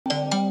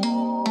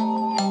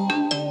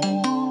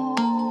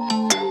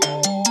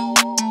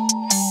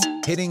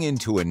Hitting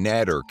into a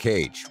net or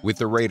cage with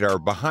the radar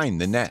behind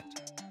the net.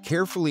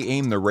 Carefully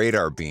aim the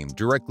radar beam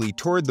directly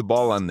toward the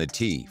ball on the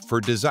tee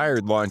for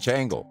desired launch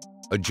angle.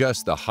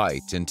 Adjust the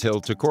height and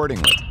tilt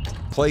accordingly.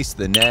 Place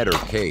the net or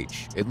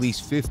cage at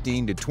least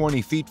 15 to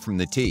 20 feet from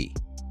the tee.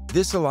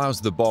 This allows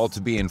the ball to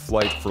be in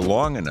flight for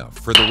long enough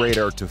for the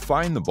radar to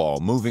find the ball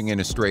moving in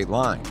a straight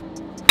line.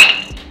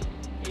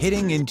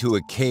 Hitting into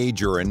a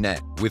cage or a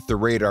net with the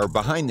radar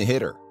behind the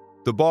hitter.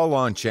 The ball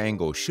launch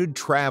angle should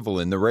travel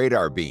in the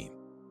radar beam.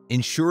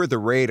 Ensure the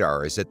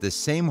radar is at the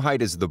same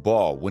height as the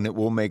ball when it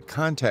will make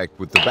contact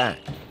with the bat,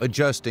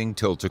 adjusting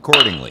tilt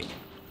accordingly.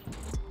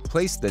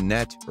 Place the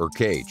net or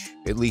cage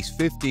at least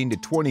 15 to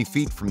 20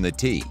 feet from the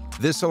tee.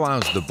 This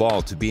allows the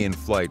ball to be in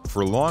flight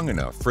for long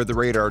enough for the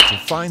radar to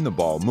find the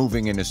ball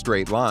moving in a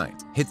straight line.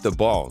 Hit the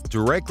ball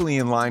directly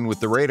in line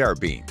with the radar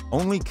beam.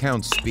 Only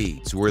count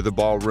speeds where the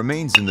ball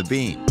remains in the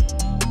beam.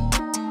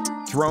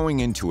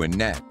 Throwing into a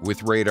net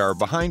with radar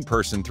behind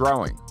person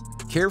throwing.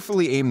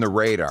 Carefully aim the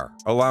radar,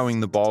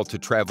 allowing the ball to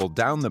travel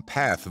down the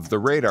path of the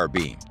radar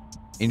beam.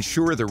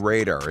 Ensure the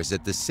radar is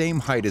at the same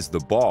height as the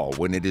ball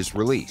when it is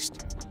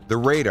released. The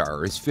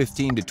radar is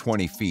 15 to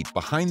 20 feet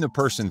behind the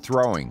person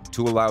throwing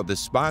to allow the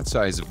spot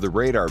size of the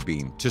radar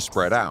beam to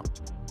spread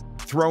out.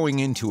 Throwing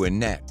into a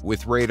net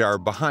with radar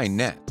behind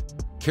net.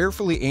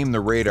 Carefully aim the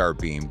radar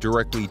beam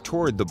directly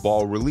toward the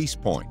ball release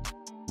point.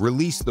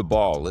 Release the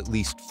ball at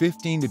least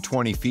 15 to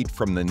 20 feet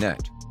from the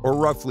net, or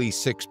roughly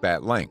 6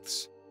 bat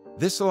lengths.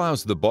 This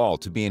allows the ball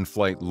to be in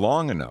flight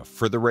long enough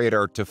for the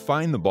radar to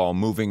find the ball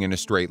moving in a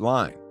straight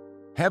line.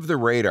 Have the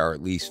radar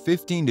at least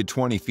 15 to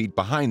 20 feet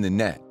behind the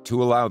net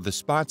to allow the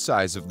spot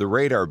size of the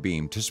radar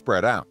beam to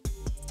spread out.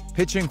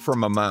 Pitching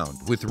from a mound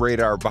with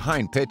radar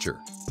behind pitcher.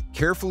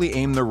 Carefully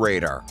aim the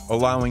radar,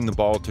 allowing the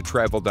ball to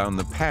travel down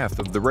the path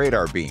of the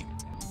radar beam.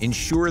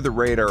 Ensure the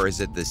radar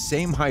is at the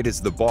same height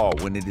as the ball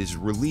when it is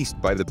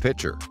released by the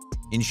pitcher.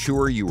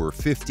 Ensure you are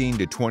 15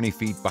 to 20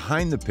 feet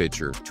behind the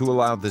pitcher to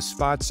allow the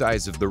spot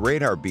size of the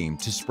radar beam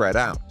to spread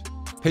out.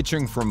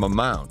 Pitching from a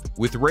mound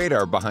with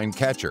radar behind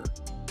catcher.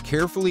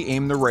 Carefully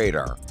aim the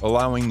radar,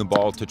 allowing the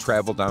ball to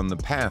travel down the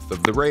path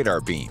of the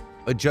radar beam,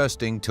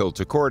 adjusting tilt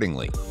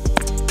accordingly.